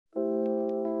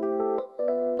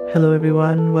Hello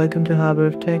everyone, welcome to Harbor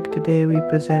of Tech. Today we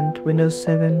present Windows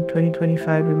 7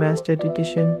 2025 Remastered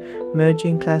Edition,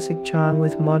 merging classic charm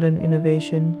with modern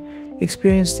innovation.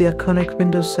 Experience the iconic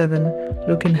Windows 7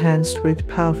 look enhanced with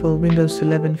powerful Windows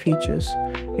 11 features.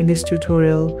 In this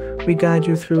tutorial, we guide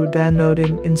you through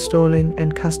downloading, installing,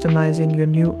 and customizing your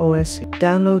new OS.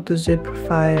 Download the zip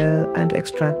file and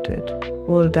extract it.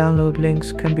 All download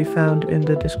links can be found in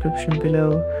the description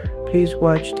below. Please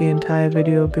watch the entire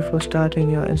video before starting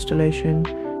your installation.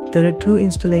 There are two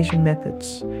installation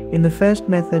methods. In the first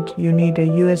method, you need a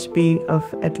USB of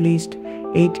at least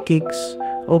 8 gigs.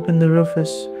 Open the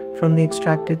Rufus from the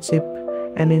extracted zip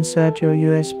and insert your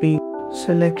USB.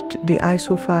 Select the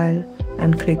ISO file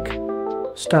and click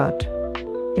Start.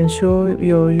 Ensure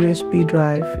your USB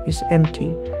drive is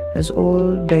empty, as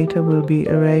all data will be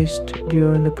erased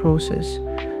during the process.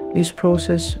 This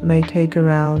process may take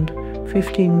around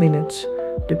 15 minutes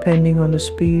depending on the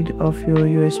speed of your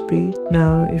USB.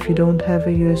 Now, if you don't have a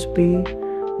USB,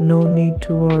 no need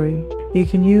to worry. You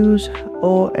can use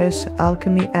OS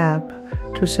Alchemy app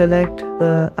to select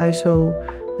the ISO,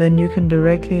 then you can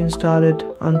directly install it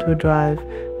onto a drive.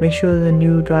 Make sure the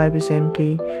new drive is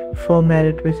empty,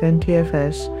 formatted with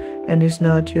NTFS, and is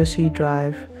not your C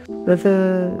drive. With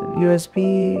the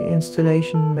USB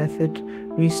installation method,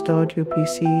 restart your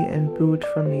PC and boot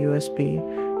from the USB.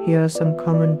 Here are some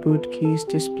common boot keys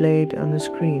displayed on the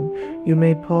screen. You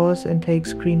may pause and take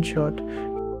screenshot.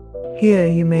 Here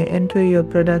you may enter your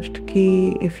product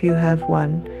key if you have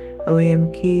one.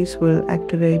 OEM keys will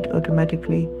activate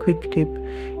automatically. Quick tip: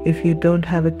 if you don't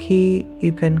have a key,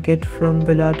 you can get from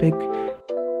Velotic.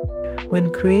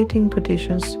 When creating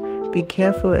partitions, be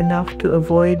careful enough to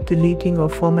avoid deleting or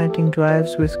formatting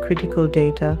drives with critical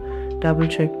data. Double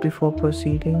check before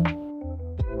proceeding.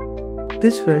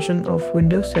 This version of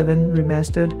Windows 7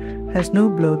 Remastered has no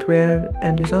bloatware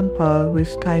and is on par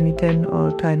with Tiny 10 or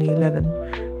Tiny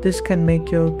 11. This can make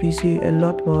your PC a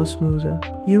lot more smoother.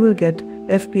 You will get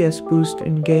FPS boost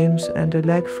in games and a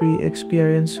lag-free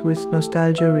experience with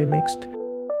Nostalgia Remixed.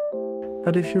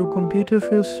 But if your computer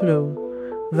feels slow,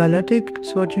 Velotic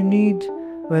is what you need.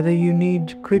 Whether you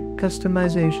need quick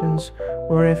customizations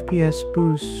or FPS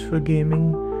boosts for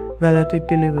gaming, Velotic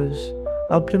delivers.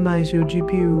 Optimize your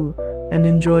GPU and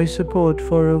enjoy support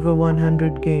for over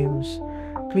 100 games.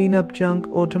 Clean up junk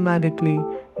automatically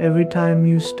every time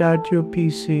you start your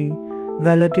PC.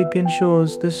 Velotic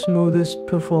ensures the smoothest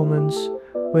performance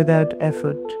without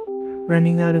effort.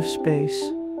 Running out of space.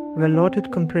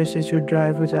 Velotic compresses your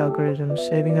drive with algorithms,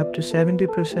 saving up to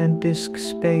 70% disk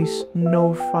space,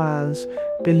 no files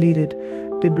deleted.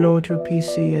 Debloat your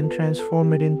PC and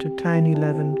transform it into Tiny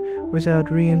 11 without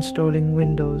reinstalling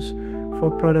Windows. For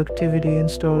productivity,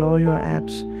 install all your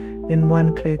apps in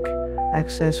one click.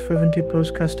 Access 70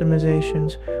 Pro's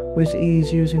customizations with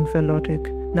ease using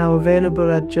Velotic. Now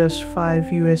available at just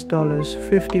 $5 US,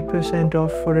 50%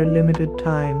 off for a limited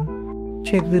time.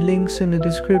 Check the links in the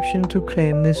description to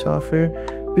claim this offer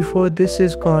before this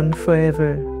is gone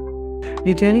forever.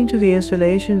 Returning to the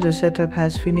installation, the setup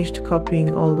has finished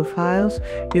copying all the files.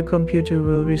 Your computer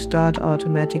will restart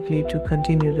automatically to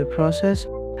continue the process.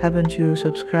 Haven't you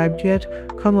subscribed yet?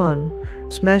 Come on,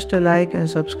 smash the like and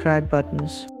subscribe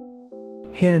buttons.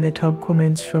 Here are the top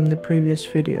comments from the previous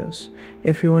videos.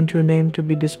 If you want your name to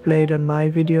be displayed on my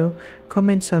video,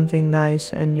 comment something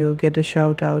nice and you'll get a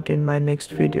shout out in my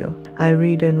next video. I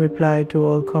read and reply to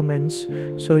all comments,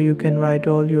 so you can write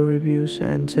all your reviews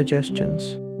and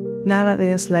suggestions. Now that the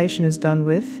installation is done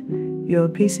with, your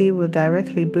PC will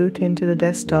directly boot into the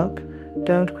desktop.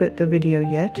 Don't quit the video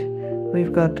yet.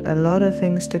 We've got a lot of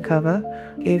things to cover.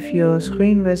 If your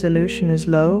screen resolution is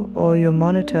low or your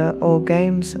monitor or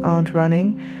games aren't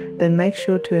running, then make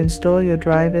sure to install your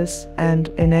drivers and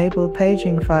enable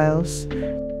paging files.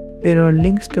 There are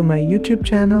links to my YouTube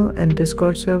channel and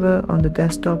Discord server on the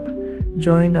desktop.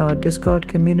 Join our Discord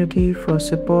community for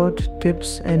support,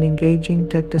 tips, and engaging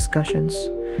tech discussions.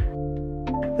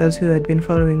 Those who had been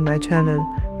following my channel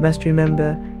must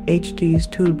remember HD's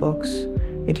toolbox.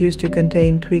 It used to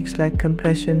contain tweaks like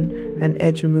compression and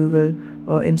edge removal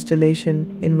or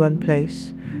installation in one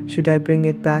place. Should I bring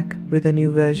it back with a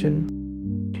new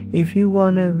version? If you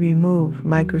want to remove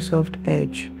Microsoft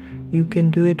Edge, you can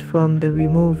do it from the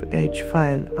Remove Edge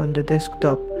file on the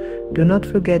desktop. Do not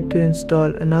forget to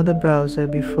install another browser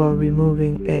before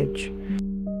removing Edge.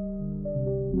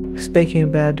 Speaking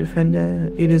about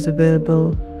Defender, it is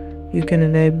available. You can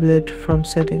enable it from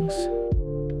settings.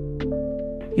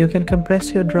 You can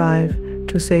compress your drive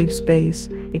to save space.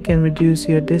 It can reduce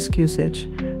your disk usage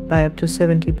by up to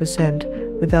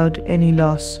 70% without any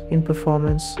loss in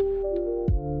performance.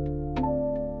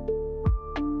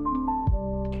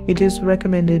 It is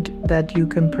recommended that you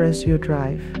compress your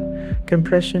drive.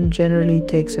 Compression generally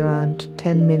takes around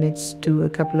 10 minutes to a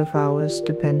couple of hours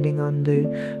depending on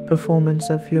the performance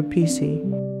of your PC.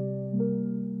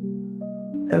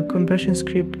 A compression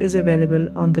script is available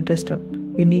on the desktop.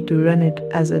 You need to run it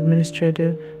as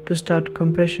administrator to start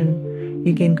compression.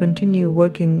 You can continue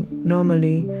working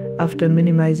normally after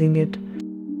minimizing it.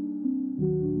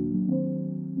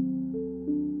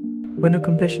 When a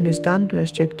compression is done,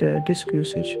 let's check the disk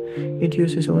usage. It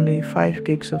uses only 5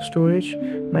 gigs of storage,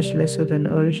 much lesser than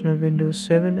original Windows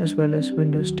 7 as well as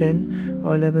Windows 10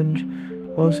 or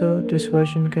 11. Also, this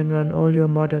version can run all your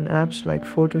modern apps like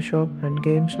Photoshop and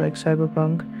games like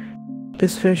Cyberpunk.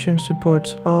 This version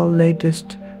supports all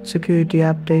latest security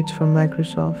updates from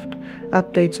Microsoft.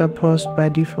 Updates are paused by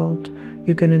default.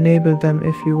 You can enable them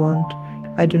if you want.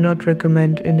 I do not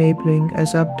recommend enabling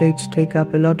as updates take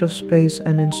up a lot of space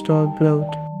and install bloat.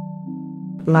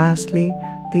 Lastly,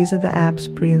 these are the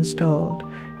apps pre-installed.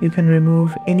 You can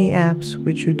remove any apps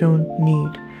which you don't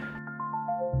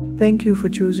need. Thank you for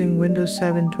choosing Windows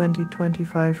 7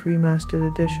 2025 Remastered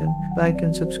Edition. Like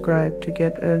and subscribe to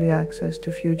get early access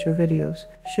to future videos.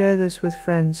 Share this with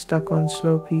friends stuck on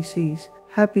slow PCs.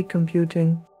 Happy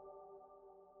computing!